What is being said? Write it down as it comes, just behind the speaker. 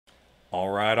All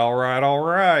right, all right, all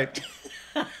right.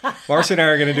 Marcy and I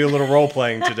are going to do a little role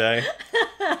playing today.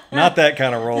 Not that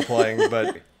kind of role playing,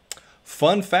 but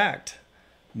fun fact.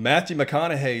 Matthew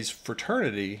McConaughey's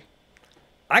fraternity,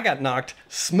 I got knocked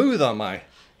smooth on my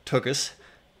tuchus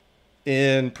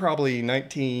in probably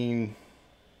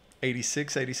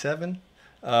 1986, 87.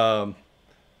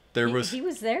 He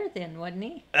was there then, wasn't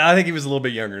he? I think he was a little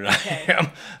bit younger than I am.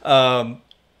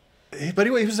 But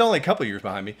anyway, he was only a couple of years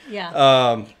behind me.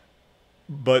 Yeah.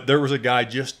 But there was a guy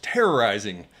just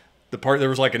terrorizing the part. There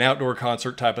was like an outdoor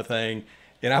concert type of thing.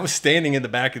 And I was standing in the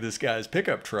back of this guy's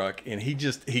pickup truck, and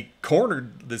he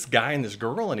cornered this guy and this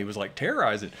girl, and he was like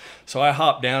terrorizing. So I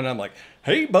hopped down, and I'm like,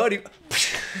 "Hey, buddy!"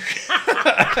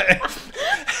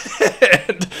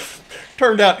 And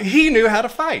turned out he knew how to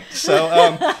fight.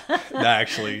 So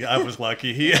actually, I was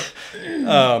lucky.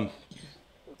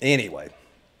 Anyway,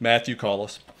 Matthew, call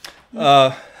us.